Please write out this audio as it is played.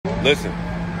Listen.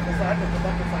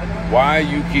 Why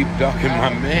you keep ducking my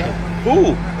man? Who?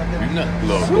 You not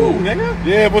look. Who, nigga?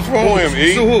 Yeah, what's wrong with him?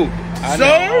 E? So who? I Sir?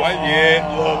 know. Yeah.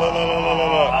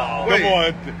 Look. Come on.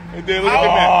 And then look at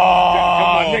that.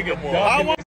 Come on, nigga. I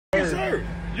want sir.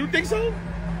 You think so?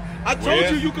 I told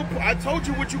you you could. I told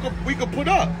you what we could put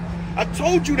up. I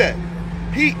told you that.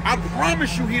 I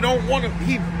promise you, he don't want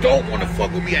to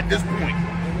fuck with me at this point.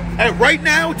 And right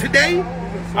now, today,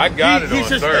 I got it he on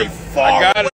should surf. stay far I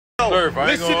got it away. on surf.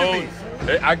 Listen to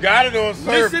me. I got it on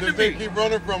surf. Listen to They me. keep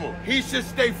running from him. He should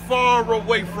stay far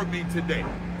away from me today.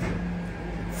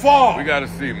 Far. We gotta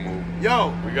see, Mook.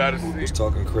 Yo, we gotta Mook see. was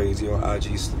talking crazy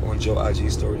on Joe IG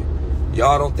story.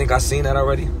 Y'all don't think I seen that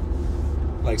already?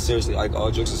 Like seriously, like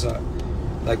all jokes aside.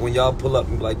 Like when y'all pull up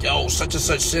and be like, yo, such and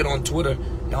such shit on Twitter.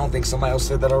 Y'all don't think somebody else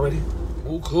said that already?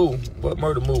 Mook who? What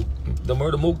murder Mook? The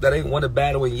murder Mook that ain't won a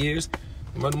battle in years?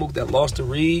 The murder Mook that lost to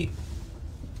Reed?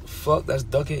 Fuck, that's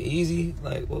ducking easy?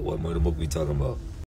 Like, what murder Mook we talking about?